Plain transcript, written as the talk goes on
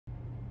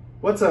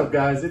What's up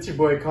guys, it's your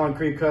boy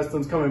Concrete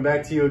Customs coming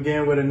back to you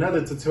again with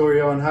another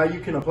tutorial on how you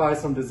can apply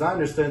some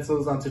designer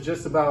stencils onto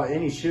just about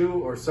any shoe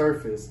or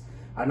surface.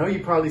 I know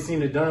you've probably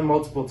seen it done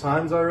multiple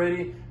times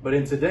already, but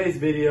in today's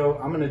video,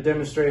 I'm going to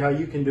demonstrate how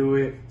you can do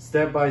it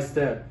step by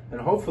step,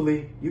 and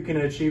hopefully you can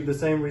achieve the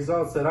same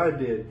results that I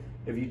did.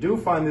 If you do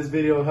find this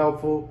video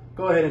helpful,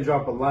 go ahead and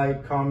drop a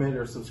like, comment,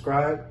 or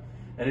subscribe.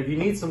 And if you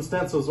need some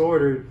stencils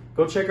ordered,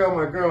 go check out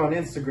my girl on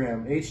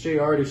Instagram, HJ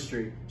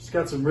Artistry. She's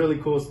got some really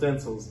cool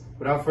stencils.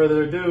 Without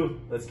further ado,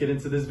 let's get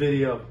into this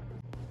video.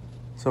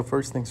 So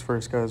first things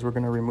first, guys, we're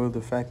going to remove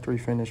the factory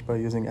finish by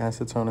using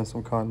acetone and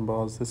some cotton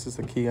balls. This is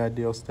a key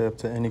ideal step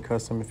to any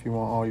custom if you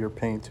want all your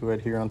paint to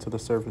adhere onto the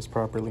surface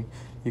properly.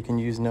 You can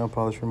use nail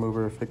polish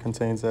remover if it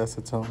contains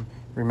acetone.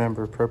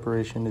 Remember,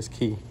 preparation is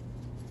key.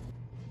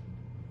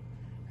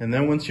 And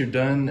then once you're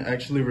done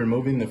actually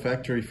removing the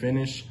factory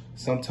finish,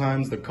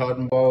 sometimes the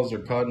cotton balls or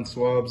cotton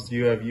swabs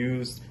you have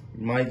used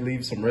might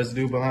leave some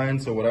residue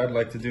behind. So what I'd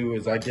like to do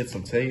is I get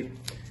some tape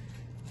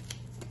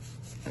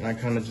and I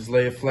kind of just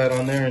lay it flat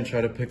on there and try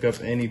to pick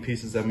up any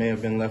pieces that may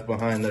have been left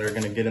behind that are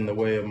going to get in the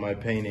way of my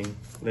painting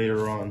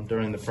later on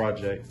during the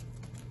project.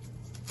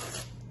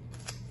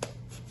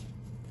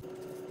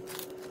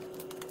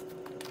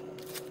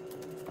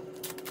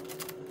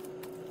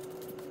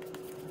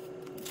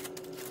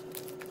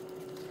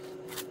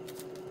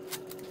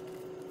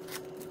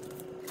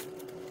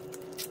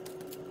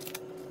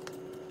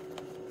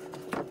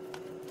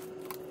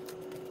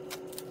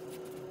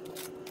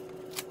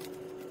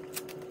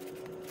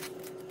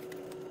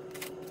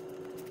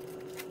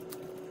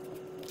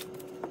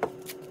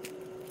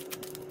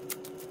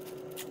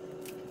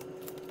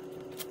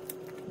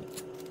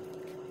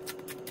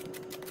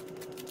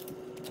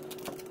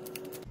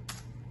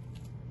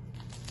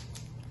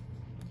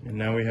 And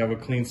now we have a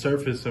clean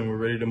surface and we're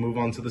ready to move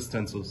on to the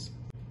stencils.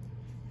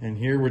 And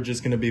here we're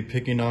just going to be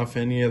picking off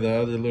any of the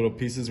other little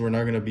pieces we're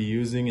not going to be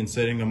using and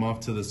setting them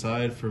off to the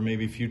side for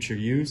maybe future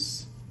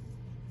use.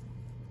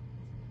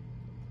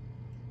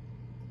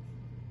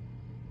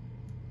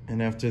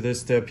 And after this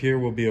step here,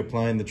 we'll be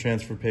applying the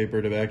transfer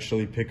paper to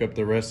actually pick up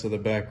the rest of the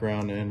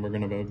background, and we're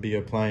going to be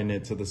applying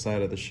it to the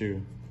side of the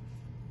shoe.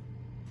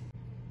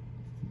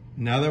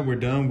 Now that we're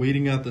done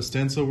weeding out the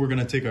stencil, we're going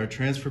to take our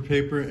transfer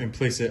paper and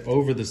place it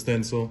over the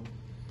stencil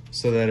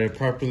so that it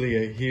properly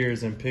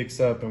adheres and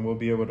picks up, and we'll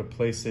be able to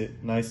place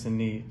it nice and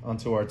neat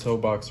onto our toe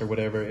box or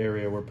whatever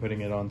area we're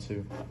putting it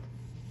onto.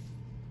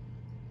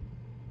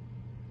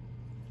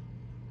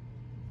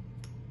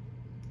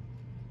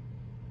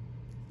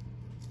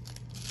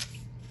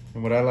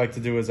 And what I like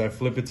to do is I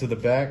flip it to the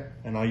back,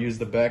 and I'll use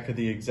the back of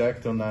the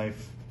X-Acto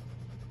knife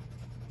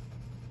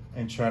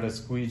and try to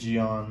squeegee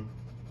on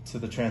to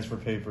the transfer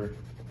paper.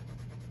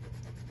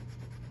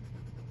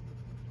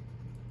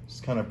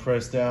 Just kind of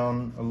press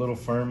down a little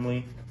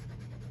firmly,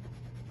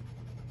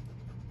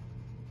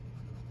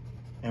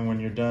 and when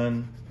you're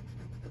done,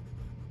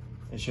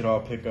 it should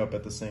all pick up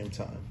at the same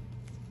time,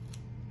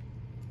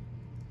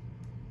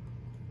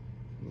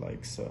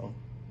 like so.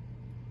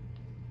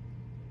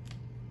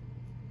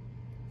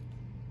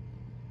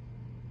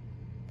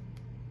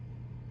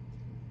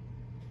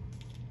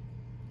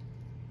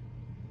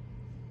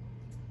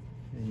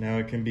 And now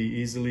it can be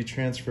easily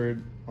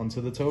transferred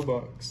onto the toe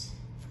box.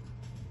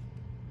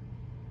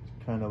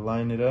 Kind of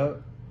line it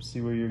up,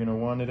 see where you're going to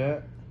want it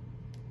at.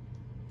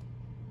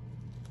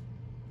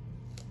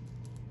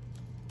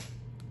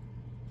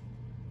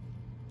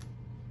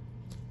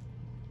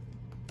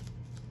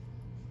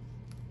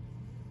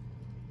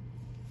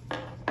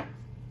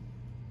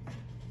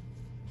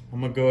 I'm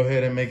going to go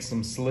ahead and make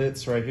some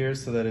slits right here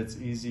so that it's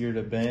easier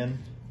to bend,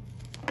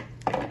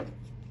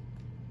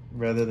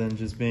 rather than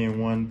just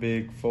being one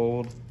big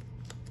fold.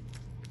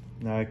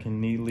 Now I can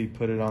neatly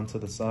put it onto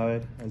the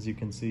side, as you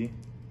can see.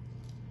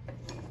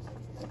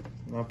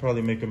 And I'll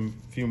probably make a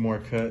few more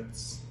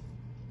cuts.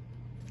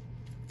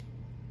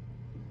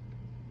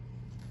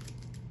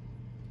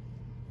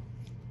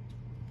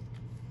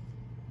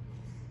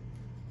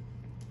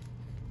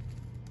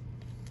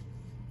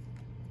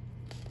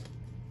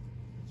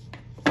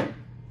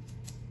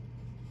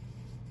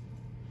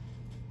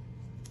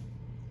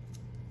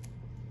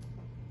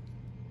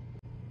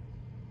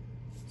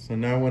 So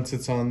now once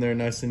it's on there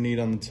nice and neat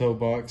on the toe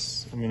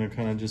box, I'm going to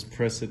kind of just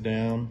press it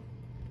down,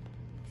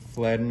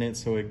 flatten it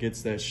so it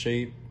gets that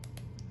shape.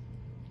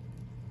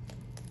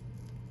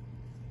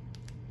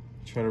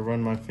 Try to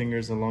run my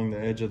fingers along the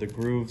edge of the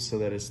groove so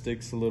that it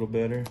sticks a little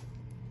better.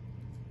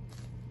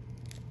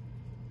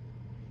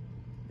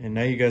 And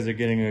now you guys are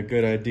getting a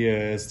good idea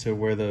as to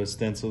where those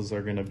stencils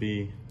are going to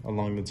be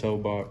along the toe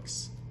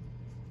box.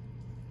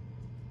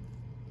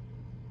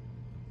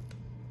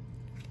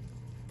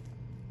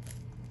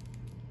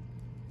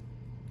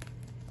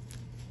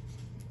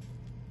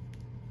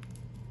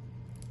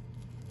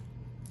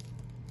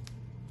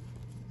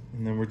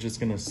 And then we're just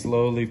going to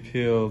slowly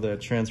peel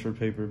that transfer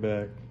paper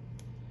back.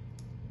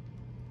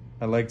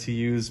 I like to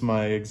use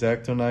my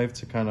X-Acto knife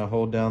to kind of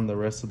hold down the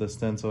rest of the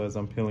stencil as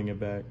I'm peeling it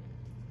back.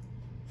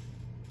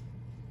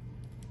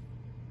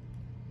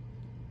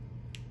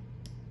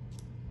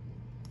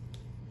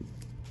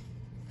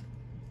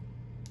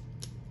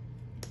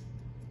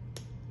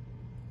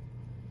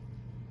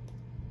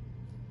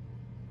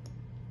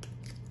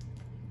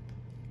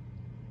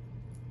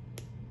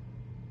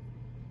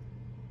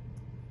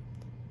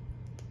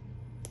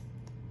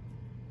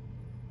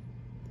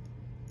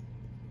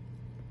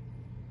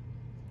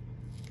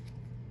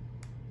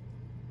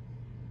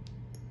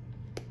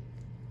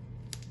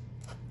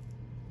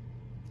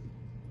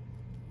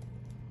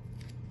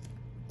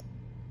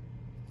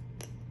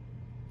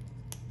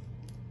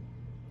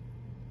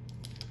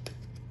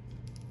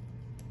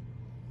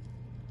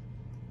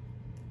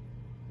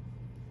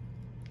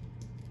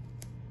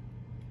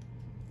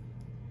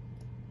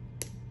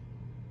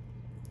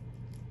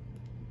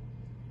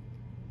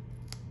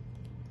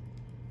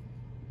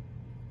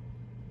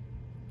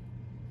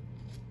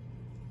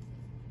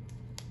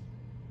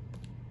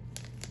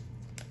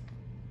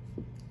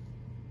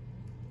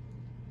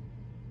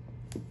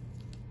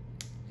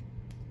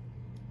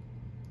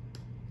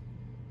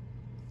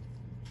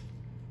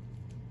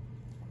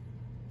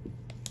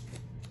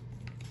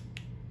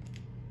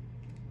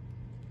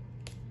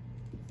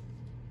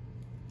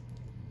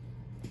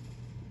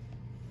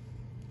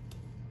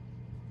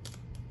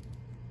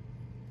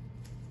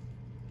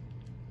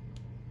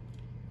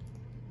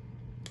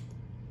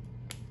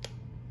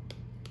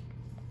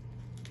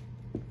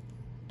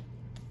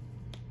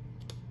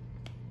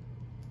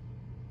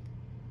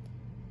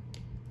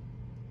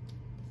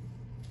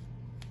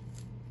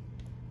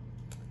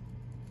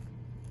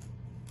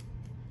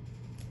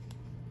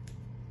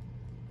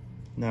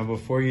 Now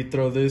before you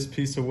throw this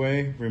piece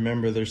away,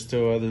 remember there's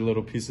still other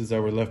little pieces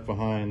that were left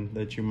behind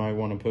that you might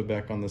want to put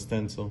back on the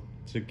stencil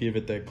to give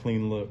it that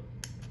clean look.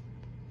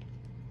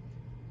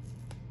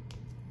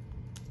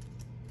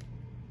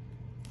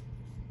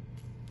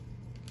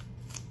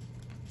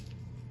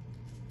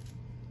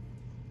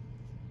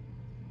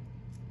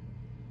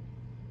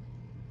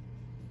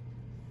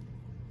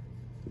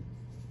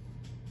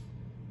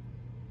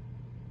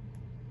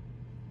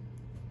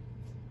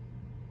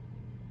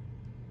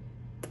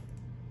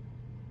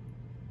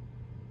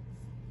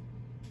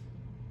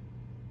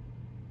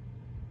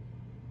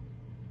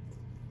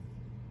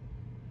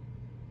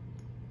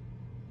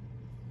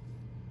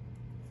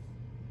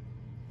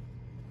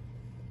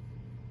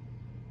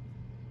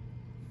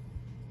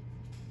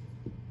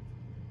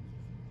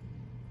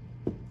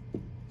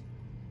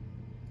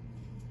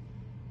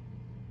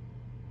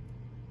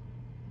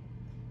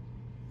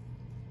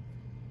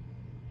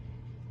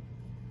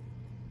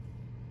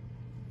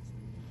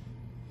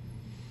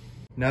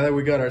 Now that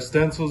we got our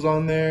stencils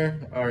on there,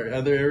 our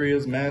other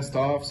areas masked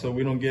off so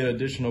we don't get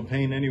additional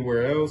paint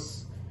anywhere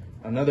else,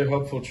 another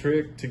helpful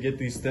trick to get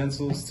these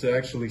stencils to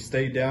actually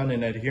stay down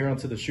and adhere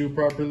onto the shoe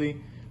properly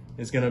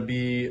is gonna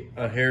be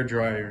a hair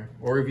dryer.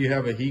 Or if you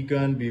have a heat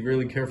gun, be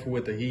really careful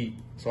with the heat.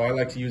 So I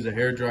like to use a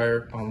hair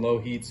dryer on low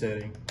heat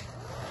setting.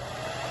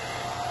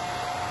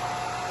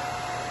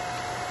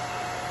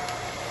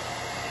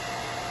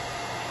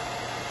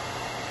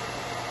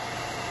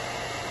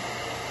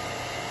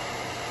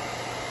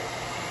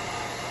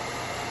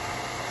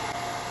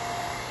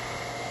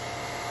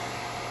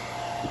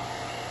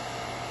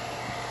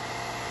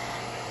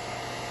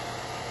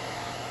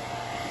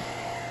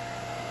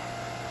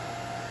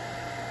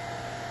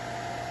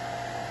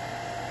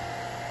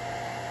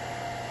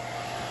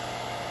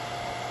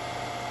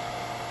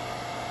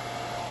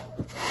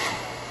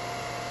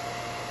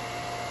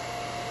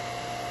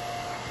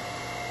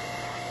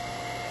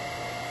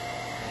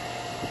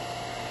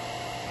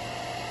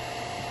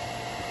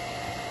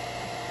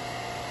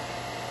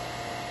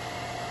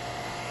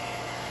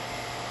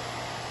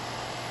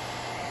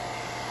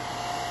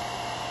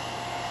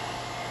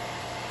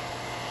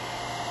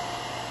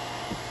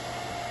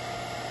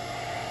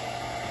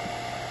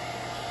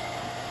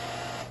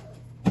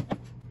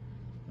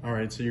 All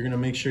right, so you're gonna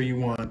make sure you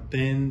want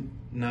thin,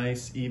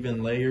 nice,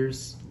 even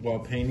layers while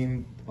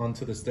painting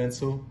onto the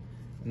stencil.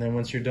 And then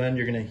once you're done,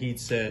 you're gonna heat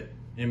set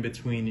in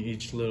between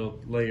each little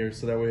layer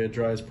so that way it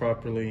dries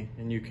properly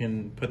and you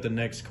can put the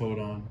next coat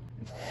on.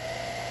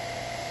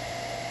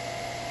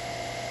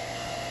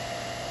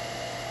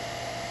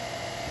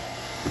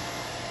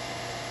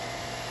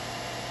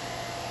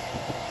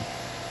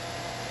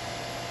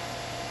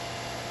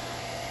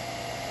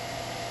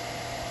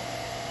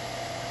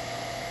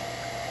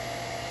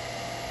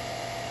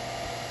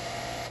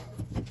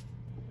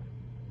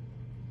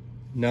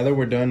 Now that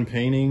we're done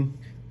painting,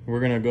 we're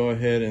gonna go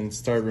ahead and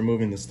start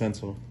removing the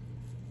stencil.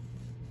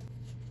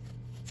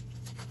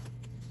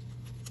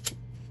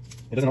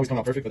 It doesn't always come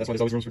out perfect, but that's why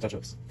there's always room for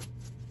touch-ups.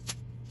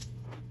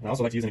 And I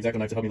also like to use an X-Acto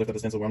knife to help me lift up the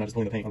stencil where I'm not just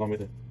pulling the paint along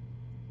with it.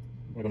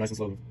 I'm gonna go nice and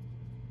slowly.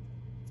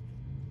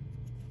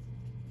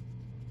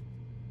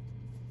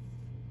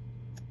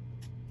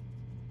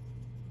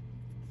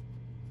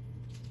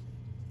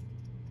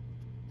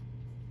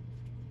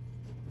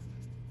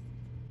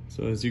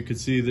 So as you can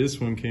see,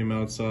 this one came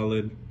out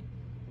solid,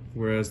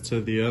 whereas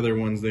to the other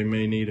ones, they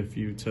may need a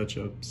few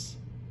touch-ups.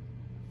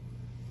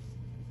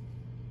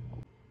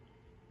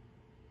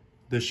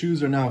 The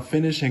shoes are now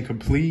finished and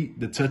complete.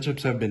 The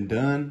touch-ups have been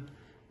done.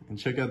 And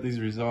check out these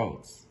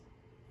results.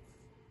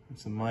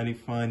 It's a mighty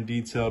fine,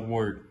 detailed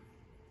work.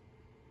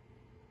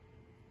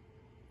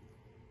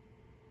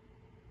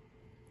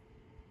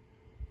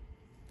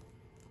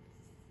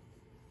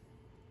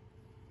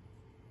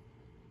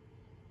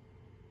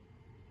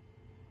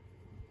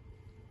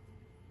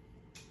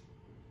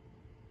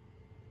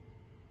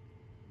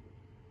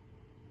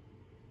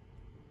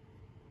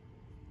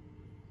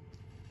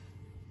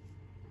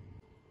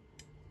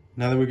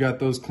 Now that we got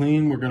those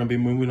clean, we're gonna be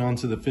moving on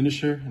to the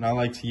finisher, and I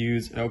like to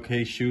use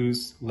LK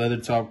Shoes Leather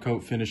Top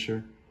Coat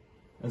Finisher,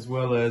 as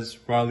well as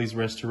Raleigh's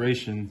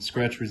Restoration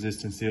Scratch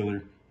Resistant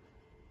Sealer.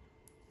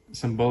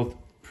 Some both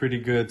pretty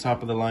good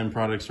top of the line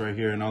products right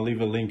here, and I'll leave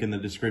a link in the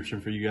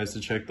description for you guys to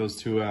check those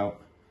two out.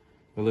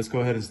 But let's go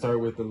ahead and start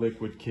with the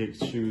Liquid Kicks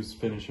Shoes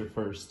Finisher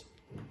first.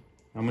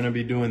 I'm gonna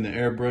be doing the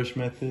airbrush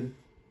method.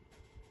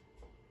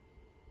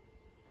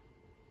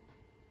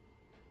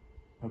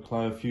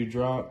 Apply a few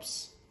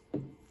drops.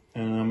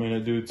 And I'm gonna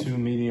do 2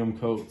 medium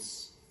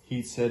coats,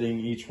 heat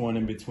setting each one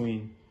in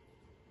between.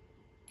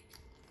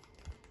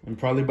 And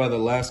probably by the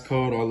last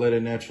coat, I'll let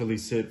it naturally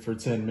sit for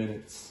 10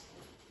 minutes.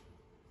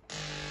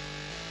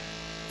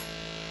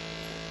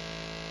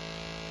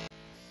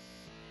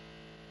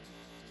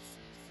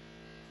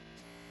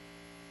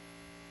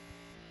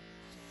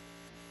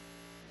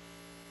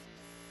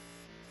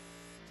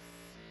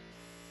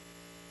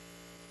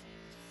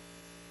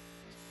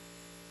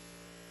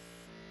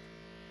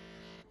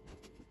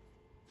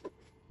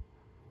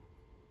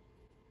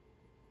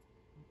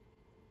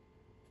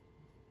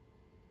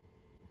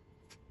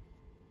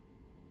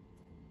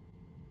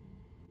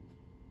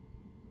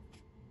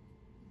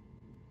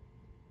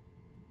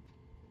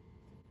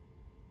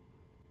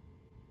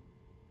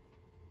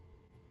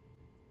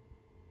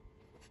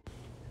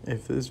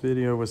 If this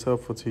video was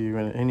helpful to you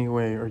in any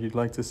way or you'd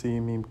like to see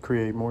me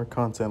create more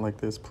content like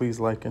this, please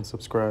like and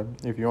subscribe.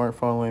 If you aren't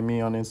following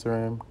me on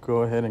Instagram,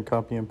 go ahead and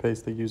copy and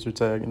paste the user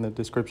tag in the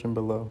description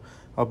below.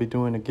 I'll be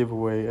doing a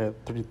giveaway at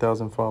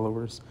 3,000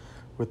 followers.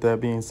 With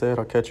that being said,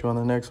 I'll catch you on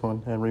the next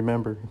one. And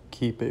remember,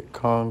 keep it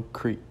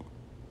concrete.